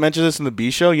we didn't mention this in the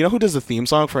B show. You know who does the theme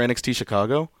song for NXT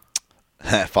Chicago?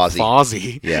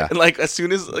 Fozzy. Yeah. And like as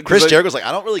soon as Chris Jericho's like,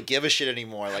 I don't really give a shit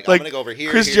anymore. Like I'm gonna go over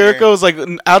here. Chris Jericho's like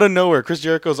out of nowhere. Chris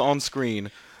Jericho's on screen.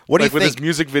 What do you think? With his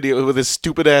music video, with his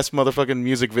stupid ass motherfucking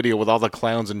music video with all the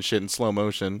clowns and shit in slow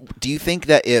motion. Do you think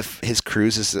that if his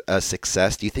cruise is a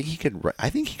success, do you think he could?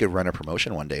 I think he could run a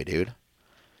promotion one day, dude.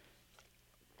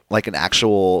 Like an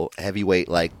actual heavyweight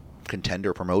like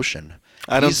contender promotion.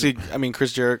 I mean,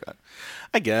 Chris Jericho.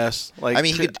 I guess. Like, I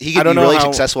mean, he could be really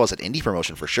successful as an indie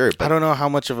promotion for sure. But I don't know how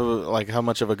much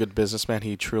of a good businessman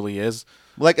he truly is.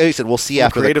 Like you said, we'll see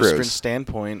after the cruise. From a creative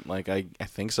standpoint, like I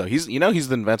think so. He's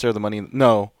the inventor of the Money.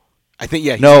 No, I think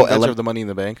he's the inventor of the Money in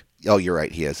the Bank. Oh, you're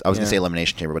right. He is. I was gonna say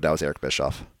Elimination Chamber, but that was Eric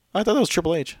Bischoff. I thought that was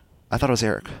Triple H. I thought it was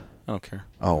Eric. I don't care.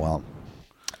 Oh well.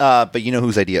 But you know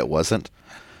whose idea it wasn't?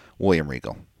 William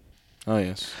Regal. Oh,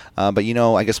 yes. But,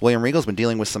 I guess William Regal's been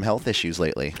dealing with some health issues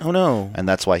lately. Oh, no. And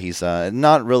that's why he's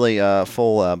not really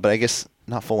full, but I guess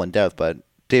not full in depth. But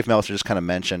Dave Meltzer just kind of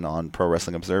mentioned on Pro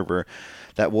Wrestling Observer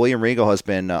that William Regal has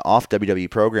been off WWE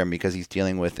program because he's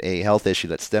dealing with a health issue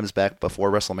that stems back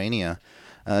before WrestleMania.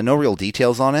 No real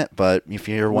details on it, but if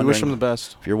you're wondering... We wish him the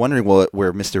best. If you're wondering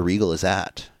where Mr. Regal is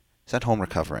at home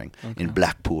recovering in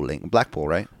Blackpool,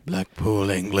 right?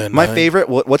 Blackpool, England. My favorite...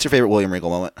 What's your favorite William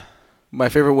Regal moment? My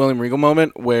favorite William Regal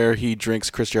moment where he drinks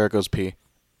Chris Jericho's pee.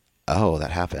 Oh,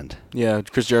 that happened. Yeah,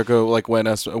 Chris Jericho, like when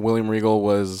William Regal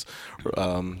was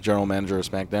general manager of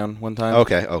SmackDown one time.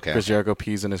 Okay. Chris Jericho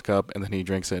pees in his cup, and then he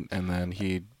drinks it, and then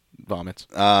he vomits.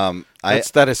 That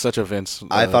That is such a Vince.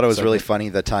 I thought it was really segment. funny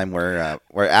the time where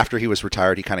after he was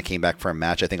retired, he kind of came back for a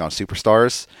match, I think, on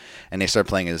Superstars, and they started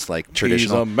playing his like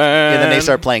traditional. He's a man. And then they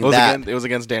started playing that. It was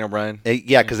against Daniel Bryan.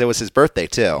 Yeah, because it was his birthday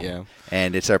too. Yeah.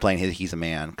 And it started playing He's a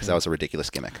Man because that was a ridiculous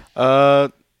gimmick.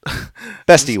 Bestie,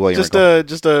 Bestie William Regal.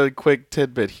 just a quick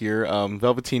tidbit here.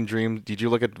 Velveteen Dream. Did you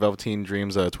look at Velveteen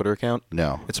Dream's Twitter account?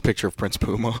 No. It's a picture of Prince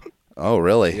Puma. Oh,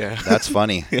 really? Yeah. That's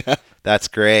funny. Yeah. That's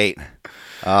great.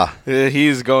 He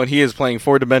is playing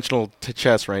four-dimensional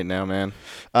chess right now, man.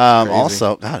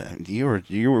 Also, God, we were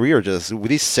just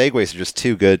these segues are just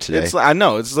too good today. I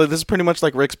know. It's like, this is pretty much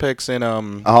like Rick's picks in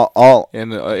all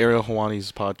Ariel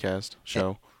Hawani's podcast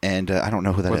show. and I don't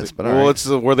know who that is, but it's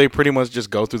where they pretty much just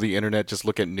go through the internet, just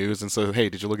look at news and say, "Hey,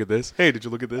 did you look at this? Hey, did you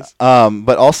look at this?"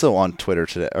 But also on Twitter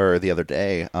today or the other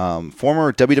day,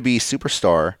 former WWE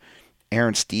superstar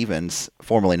Aaron Stevens,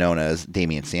 formerly known as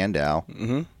Damian Sandow,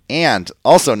 and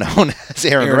also known as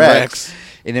Aaron Rex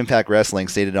in Impact Wrestling,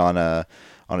 stated on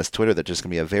his Twitter that there's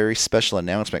going to be a very special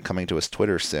announcement coming to his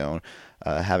Twitter soon,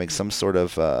 having some sort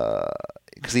of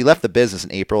because he left the business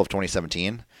in April of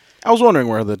 2017. I was wondering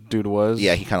where the dude was.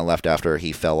 Yeah, he kind of left after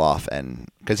he fell off, and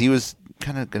because he was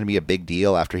kind of going to be a big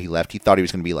deal after he left. He thought he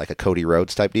was going to be like a Cody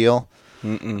Rhodes type deal,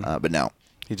 but no.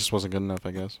 He just wasn't good enough, I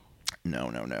guess.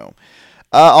 No.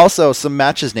 Also, some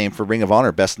matches named for Ring of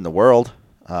Honor Best in the World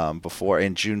before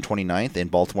in June 29th in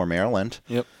Baltimore, Maryland.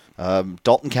 Yep.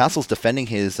 Dalton Castle's defending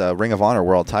his Ring of Honor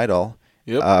World title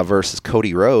versus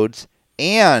Cody Rhodes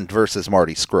and versus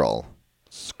Marty Scurll.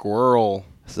 Squirrel.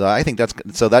 So I think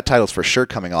that title's for sure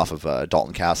coming off of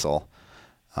Dalton Castle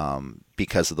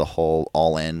because of the whole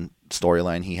all-in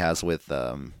storyline he has with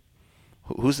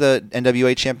who's the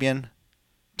NWA champion?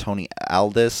 Tony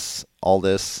Aldis.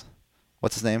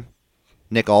 What's his name?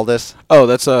 Nick Aldis. Oh,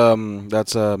 that's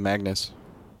Magnus.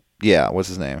 Yeah, what's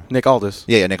his name? Nick Aldis.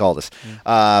 Yeah, Nick Aldis. So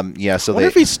I wonder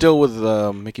if he's still with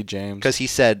Mickey James. because he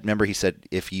said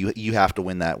if you have to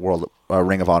win that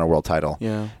Ring of Honor World title,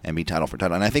 and be title for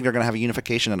title, and I think they're going to have a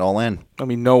unification at All In. I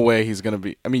mean, no way he's going to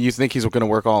be. I mean, you think he's going to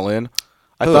work All In?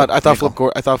 I thought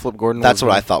Flip Gordon. That's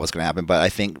what I thought was going to happen, but I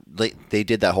think they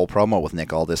did that whole promo with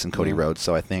Nick Aldis and Cody Rhodes,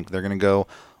 so I think they're going to go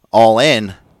All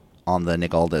In on the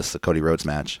Nick Aldis the Cody Rhodes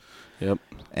match. Yep.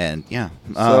 And yeah.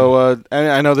 So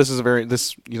I know this is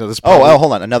this. Oh,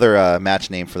 hold on. Another match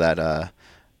name for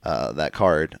that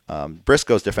card.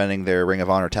 Briscoe's defending their Ring of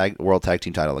Honor World Tag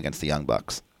Team title against the Young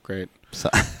Bucks. Great. So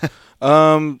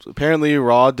apparently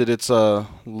Raw did its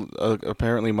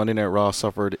apparently Monday Night Raw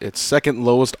suffered its second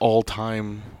lowest all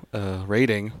time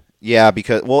rating. yeah,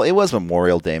 because it was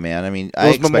Memorial Day, man. I mean,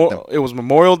 It was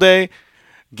Memorial Day.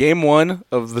 Game 1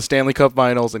 of the Stanley Cup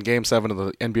Finals and Game 7 of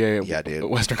the NBA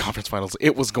Western Conference Finals.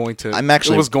 It was going to. It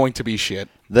was going to be shit.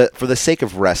 For the sake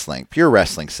of wrestling, pure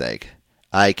wrestling's sake,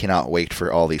 I cannot wait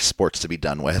for all these sports to be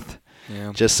done with.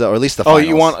 Yeah. Just so, or at least the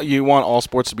finals. You want all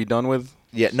sports to be done with?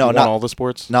 Yeah, no, not all the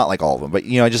sports. Not like all of them, but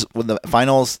just when the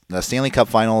finals, the Stanley Cup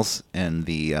Finals, and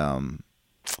the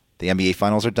NBA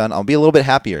Finals are done, I'll be a little bit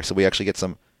happier. So we actually get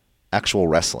some actual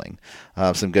wrestling,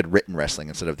 some good written wrestling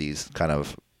instead of these kind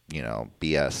of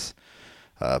BS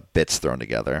bits thrown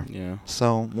together. Yeah.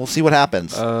 So we'll see what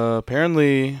happens.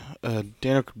 Apparently,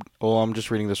 Daniel. Well, I'm just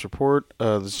reading this report.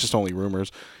 It's just only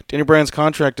rumors. Daniel Bryan's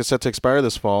contract is set to expire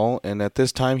this fall, and at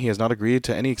this time, he has not agreed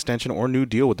to any extension or new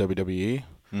deal with WWE.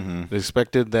 It's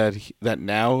expected that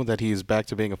now that he is back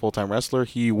to being a full-time wrestler,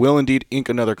 he will indeed ink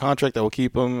another contract that will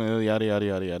keep him. Yada yada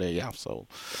yada yada. Yeah. So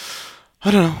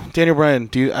I don't know. Daniel Bryan.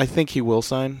 I think he will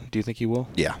sign? Do you think he will?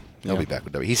 Yeah. He'll be back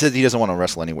with WWE. He said he doesn't want to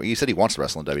wrestle anywhere. He said he wants to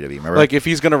wrestle in WWE. Remember? Like if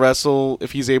he's gonna wrestle,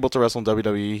 if he's able to wrestle in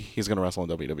WWE, he's gonna wrestle in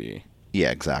WWE.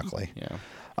 Yeah, exactly. Yeah.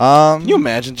 Can you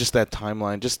imagine just that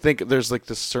timeline? Just think, there's like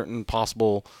this certain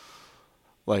possible,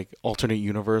 like alternate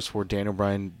universe where Daniel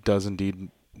Bryan does indeed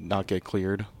not get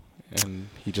cleared, and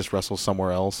he just wrestles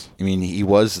somewhere else. I mean,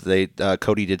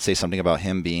 Cody did say something about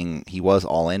him he was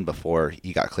All In before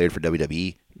he got cleared for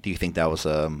WWE. Do you think that was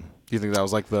Do you think that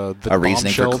was like the a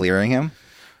reasoning for clearing him?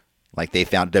 Like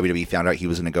WWE found out he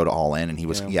was going to go to All In, and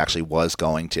he actually was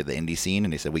going to the indie scene,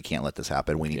 and they said, we can't let this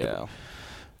happen. We need to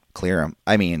clear him.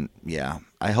 I mean, yeah,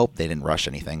 I hope they didn't rush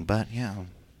anything, but yeah.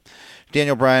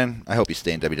 Daniel Bryan, I hope you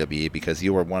stay in WWE because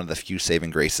you were one of the few saving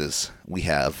graces we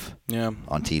have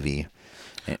on TV.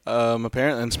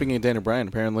 Apparently, and speaking of Daniel Bryan,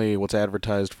 apparently what's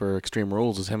advertised for Extreme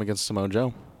Rules is him against Samoa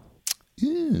Joe.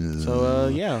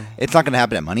 So, yeah. It's not going to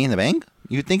happen at Money in the Bank?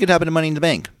 You'd think it'd happen at Money in the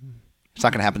Bank. It's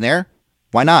not going to happen there?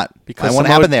 Why not? Because what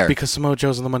happened there? Because Samoa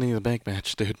Joe's in the Money in the Bank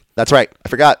match, dude. That's right. I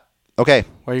forgot. Okay.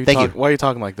 Thank you. Why are you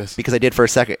talking like this? Because I did for a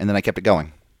second, and then I kept it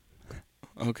going.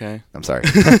 Okay. I'm sorry.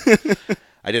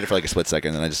 I did it for like a split second,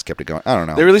 and then I just kept it going. I don't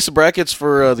know. They released the brackets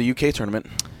for the UK tournament.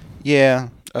 Yeah.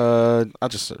 I'll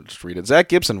just read it. Zach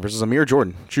Gibson versus Amir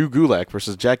Jordan. Drew Gulak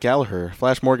versus Jack Gallagher.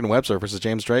 Flash Morgan Webster versus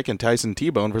James Drake. And Tyson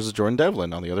T-Bone versus Jordan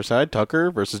Devlin. On the other side,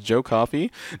 Tucker versus Joe Coffey.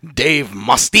 Dave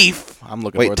Mustache. I'm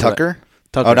looking forward to Tucker? that.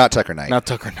 Tucker? Oh, not Tucker Knight. Not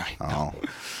Tucker Knight.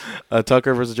 Oh.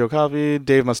 Tucker versus Joe Coffey.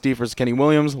 Dave Mustache versus Kenny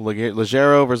Williams.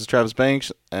 Legero versus Travis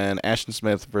Banks. And Ashton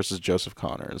Smith versus Joseph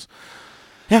Connors.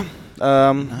 Yeah.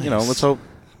 Nice. Let's hope,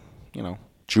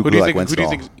 Drew Who do you Gulak think? wins Who do you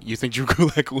it all. think? You think Drew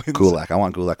Gulak wins? Gulak. I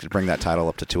want Gulak to bring that title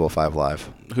up to 205 Live.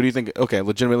 Who do you think? Okay,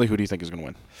 legitimately, who do you think is going to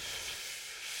win?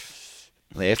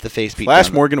 They have to face Pete Flash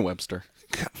Dunne. Morgan Webster.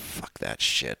 God, fuck that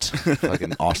shit.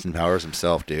 Fucking Austin Powers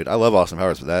himself, dude. I love Austin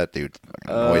Powers, but that dude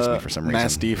annoys me for some reason.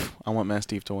 Mastiff. I want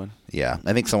Mastiff to win. Yeah,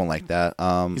 I think someone like that.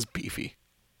 He's beefy.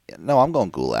 No, I'm going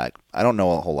Gulak. I don't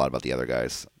know a whole lot about the other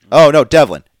guys. Oh, no,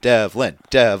 Devlin.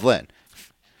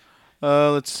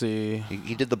 Let's see.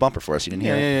 He did the bumper for us. You didn't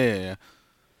hear it? Yeah.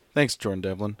 Thanks, Jordan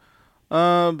Devlin.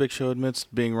 Big Show admits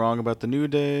being wrong about the New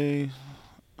Day.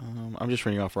 I'm just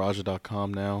reading off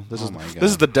Raja.com now. This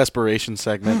is the desperation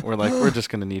segment. We're just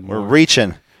gonna need more. We're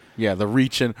reaching. Yeah, the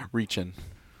reaching.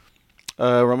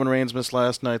 Roman Reigns missed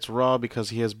last night's Raw because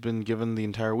he has been given the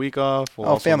entire week off.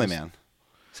 Family man.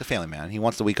 He's a family man. He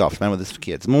wants the week off to spend with his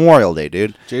kids. Memorial Day,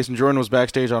 dude. Jason Jordan was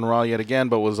backstage on Raw yet again,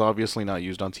 but was obviously not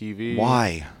used on TV.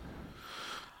 Why?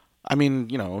 I mean,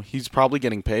 he's probably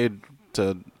getting paid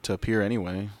to appear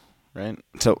anyway, right?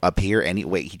 To appear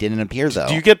anyway. He didn't appear, though.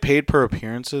 Do you get paid per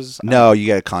appearances? No, you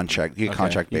get a contract. You get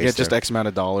contract based. You get just X amount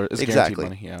of dollars. It's exactly.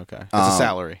 Guaranteed money. Yeah, okay. It's a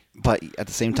salary. But at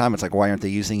the same time, it's like, why aren't they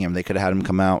using him? They could have had him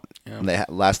come out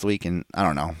last week, and I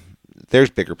don't know. There's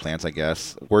bigger plans, I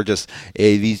guess. We're just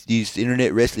these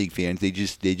internet wrestling fans. They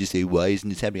just say, why isn't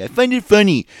this happening? I find it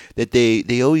funny that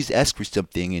they always ask for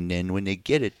something, and then when they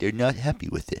get it, they're not happy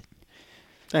with it.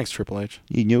 Thanks, Triple H.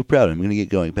 Yeah, no problem. I'm gonna get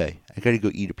going. Bye. I gotta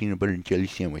go eat a peanut butter and jelly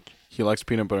sandwich. He likes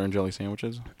peanut butter and jelly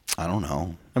sandwiches. I don't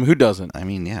know. I mean, who doesn't? I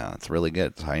mean, yeah, it's really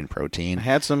good. It's high in protein. I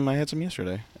had some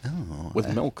yesterday. Oh,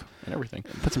 with milk and everything.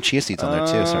 Put some chia seeds on there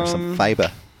too, so some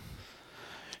fiber.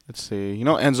 Let's see.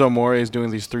 Enzo Amore is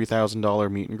doing these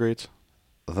 $3,000 meet and greets.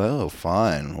 Oh,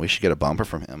 fun. We should get a bumper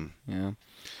from him. Yeah.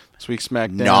 This week's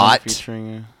SmackDown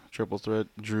featuring Triple Threat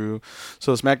drew.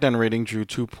 So the SmackDown rating drew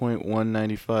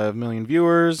 2.195 million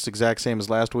viewers, exact same as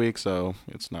last week. So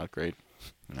it's not great.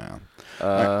 No.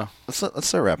 Right. Let's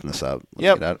start wrapping this up.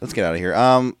 Let's get out of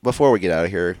here. Before we get out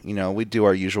of here, we do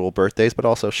our usual birthdays, but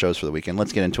also shows for the weekend.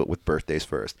 Let's get into it with birthdays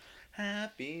first.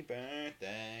 Happy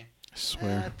birthday. I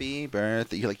swear. Happy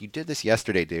birthday. You did this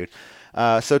yesterday, dude.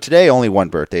 So today, only one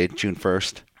birthday, June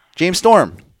 1st. James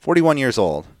Storm, 41 years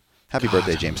old. Happy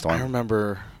birthday, James Storm. I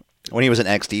remember when he was in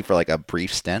NXT for like a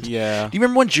brief stint. Yeah. Do you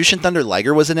remember when Jushin Thunder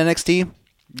Liger was in NXT?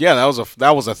 Yeah, that was a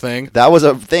thing. That was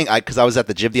a thing because I was at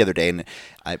the gym the other day and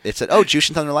it said, "Oh,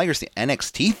 Jushin Thunder Liger's the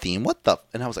NXT theme." What the?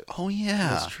 And I was like, "Oh yeah,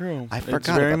 that's true. I forgot. It's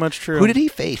very much true. Who did he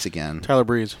face again? Tyler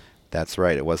Breeze. That's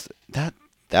right. It was that.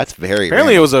 That's very.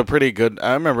 Apparently, random. it was a pretty good.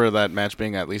 I remember that match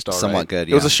being at least all somewhat right. good.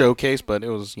 It was a showcase, but it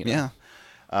was Yeah.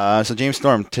 So James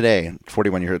Storm today,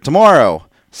 41 years old. Tomorrow,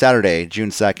 Saturday, June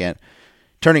 2nd,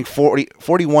 turning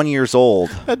 41 years old.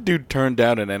 That dude turned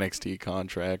down an NXT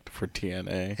contract for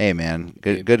TNA. Hey man,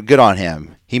 good on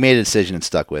him. He made a decision and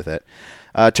stuck with it.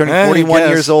 Turning 41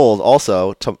 years old.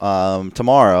 Also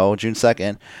tomorrow, June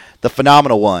 2nd, the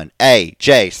phenomenal one,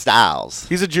 AJ Styles.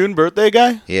 He's a June birthday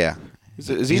guy. Yeah.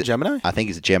 Is he a Gemini? I think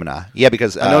he's a Gemini. Yeah,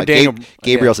 because I know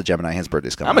Gabriel's a Gemini. His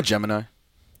birthday's coming. I'm a Gemini.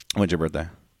 When's your birthday?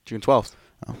 June 12th.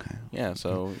 Okay. Yeah,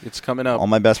 so it's coming up. All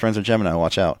my best friends are Gemini.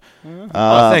 Watch out.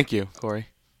 Thank you, Corey.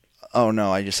 Oh,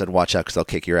 no, I just said watch out because they'll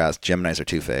kick your ass. Geminis are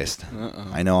two-faced.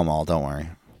 I know them all. Don't worry.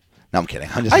 No, I'm kidding.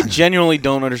 I genuinely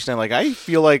don't understand. I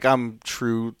feel like I'm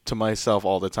true to myself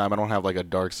all the time. I don't have a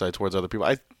dark side towards other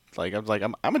people.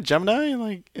 I'm a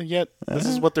Gemini. Yet this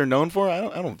is what they're known for. I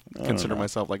don't consider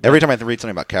myself like that. Every time I read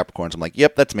something about Capricorns, I'm like,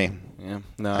 yep, that's me. Yeah.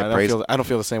 No, I don't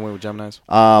feel the same way with Geminis.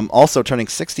 Also turning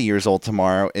 60 years old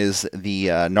tomorrow is the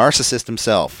narcissist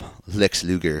himself, Lex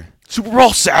Luger. Super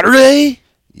Bowl Saturday?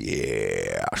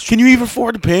 Yeah. Can you even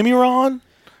afford to pay me, Ron?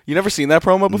 You never seen that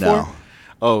promo before? No.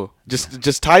 Oh,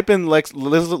 just type in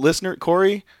listener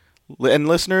Corey and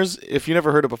listeners. If you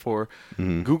never heard it before,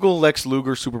 Google Lex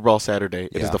Luger Super Bowl Saturday.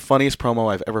 It is the funniest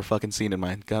promo I've ever fucking seen in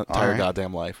my entire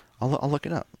goddamn life. I'll look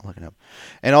it up.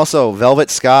 And also, Velvet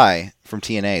Sky from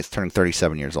TNA is turning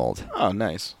 37 years old. Oh,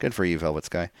 nice. Good for you, Velvet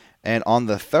Sky. And on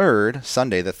the 3rd,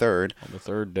 Sunday the 3rd, On the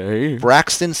third day.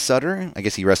 Braxton Sutter, I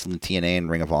guess he wrestled in TNA and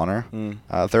Ring of Honor.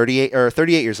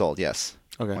 38 years old, yes.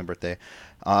 Okay. My birthday.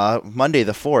 Monday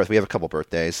the 4th, we have a couple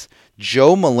birthdays.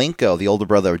 Joe Malenko, the older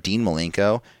brother of Dean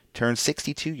Malenko, turned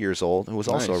 62 years old, who was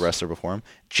also a wrestler before him.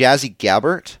 Jazzy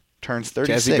Gabbert turns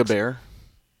 36. Jazzy Gabert? I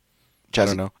Jazzy,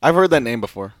 don't know. I've heard that name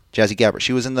before. Jazzy Gabbert.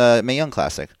 She was in the Mae Young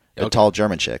Classic. A tall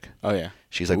German chick. Oh, yeah.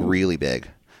 She's like really big.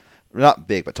 Not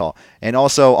big, but tall. And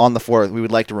also on the 4th, we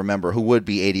would like to remember who would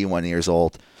be 81 years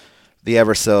old. The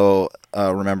ever so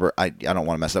remember, I don't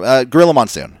want to mess up. Gorilla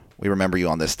Monsoon. We remember you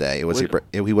on this day. He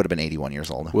would have been 81 years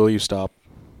old. Will you stop?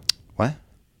 What?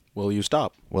 Will you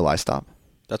stop? Will I stop?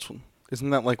 Isn't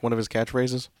that like one of his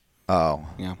catchphrases? Oh.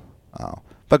 Yeah. Oh.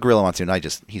 But Gorilla Monsoon,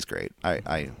 he's great.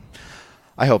 I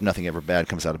hope nothing ever bad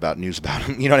comes out about news about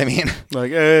him. You know what I mean?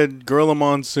 Like, Gorilla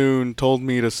Monsoon told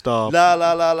me to stop. La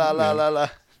la la la la la la.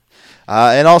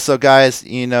 And also, guys,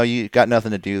 you got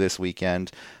nothing to do this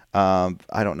weekend. I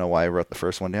don't know why I wrote the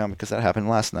first one down because that happened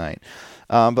last night.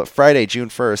 But Friday, June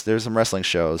 1st, there's some wrestling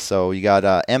shows. So you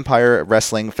got Empire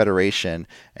Wrestling Federation,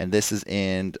 and this is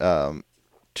in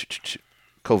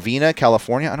Covina,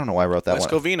 California. I don't know why I wrote that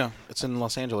West one. Covina. It's in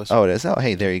Los Angeles. Oh, it is? Oh,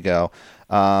 hey, there you go.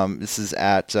 This is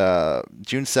at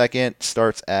June 2nd.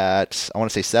 Starts at, I want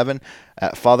to say 7,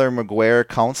 at Father Maguire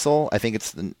Council. I think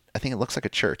it looks like a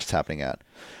church it's happening at.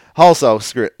 Also,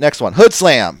 screw it. Next one, Hood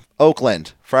Slam,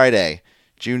 Oakland, Friday,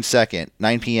 June 2nd,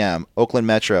 9 p.m., Oakland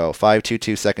Metro,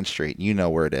 522 2nd Street. You know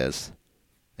where it is.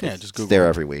 Yeah, just Google It's there it.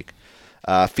 every week.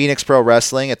 Phoenix Pro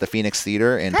Wrestling at the Phoenix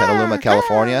Theater in Petaluma,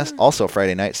 California. Also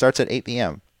Friday night. Starts at 8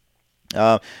 p.m.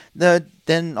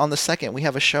 Then on the 2nd, we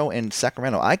have a show in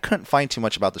Sacramento. I couldn't find too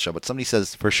much about the show, but somebody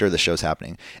says for sure the show's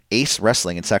happening. Ace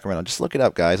Wrestling in Sacramento. Just look it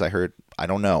up, guys. I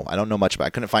don't know much about it.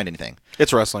 I couldn't find anything.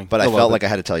 It's wrestling. But I felt like I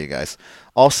had to tell you guys.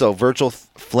 Also, Virgil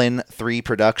Flynn 3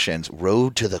 Productions,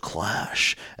 Road to the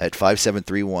Clash at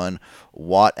 5731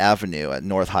 Watt Avenue at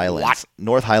North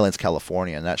Highlands,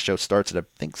 California. And that show starts at, I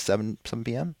think, 7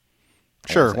 p.m.?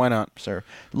 Sure, why not? Sir,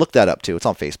 look that up, too. It's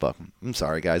on Facebook. I'm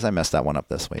sorry, guys. I messed that one up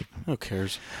this week. Who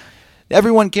cares?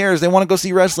 Everyone cares. They want to go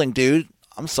see wrestling, dude.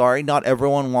 I'm sorry. Not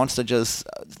everyone wants to just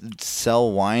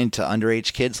sell wine to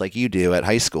underage kids like you do at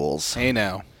high schools. Hey,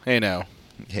 now. Hey,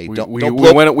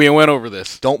 We went over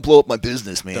this. Don't blow up my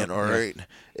business, man. All right.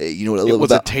 Hey, you know what I love about... It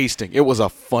was a tasting. It was a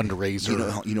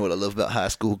fundraiser. You know what I love about high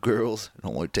school girls? It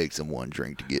only takes them one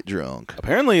drink to get drunk.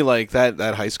 Apparently, like, that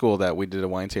high school that we did a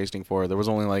wine tasting for, there was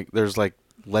only, there's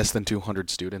less than 200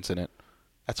 students in it.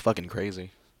 That's fucking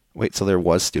crazy. Wait, so there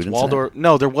was students Waldorf?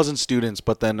 No, there wasn't students,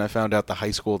 but then I found out the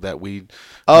high school that we...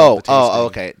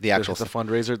 okay. The actual... The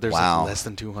fundraiser, there's less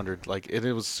than 200. Like,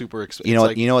 it was super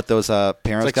expensive. You know what those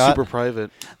parents it's got? super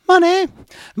private. Money.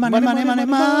 Can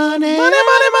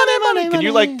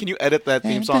you edit that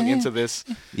theme song into this?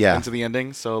 Yeah. Into the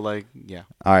ending? So, yeah.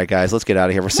 All right, guys, let's get out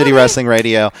of here. For City Wrestling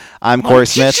Radio, I'm Corey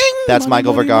Smith. That's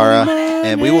Michael Vergara.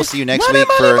 And we will see you next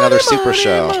week for another super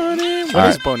show.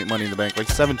 What is Money in the Bank? Like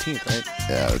 17th, right?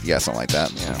 Yeah, something like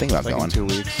that. Yeah, Think about like going. in 2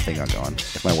 weeks. Think about going.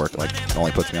 If my work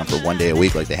only puts me on for 1 day a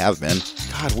week like they have been.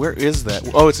 God, where is that?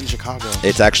 Oh, it's in Chicago.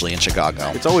 It's actually in Chicago.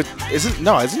 It's always isn't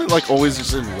it like always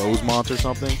just in Rosemont or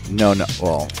something? No.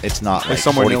 Well, it's not like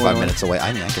somewhere in 45 Illinois. minutes away.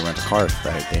 I mean, I can rent a car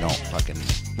if they don't fucking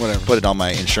Whatever. put it on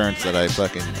my insurance that I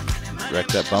fucking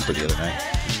wrecked that bumper the other night.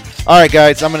 All right,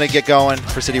 guys, I'm gonna get going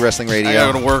for City Wrestling Radio. I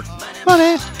gotta work.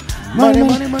 Money.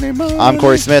 I'm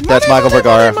Corey Smith. That's Michael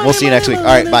Vergara. We'll see you next week. All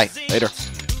right, bye. Later.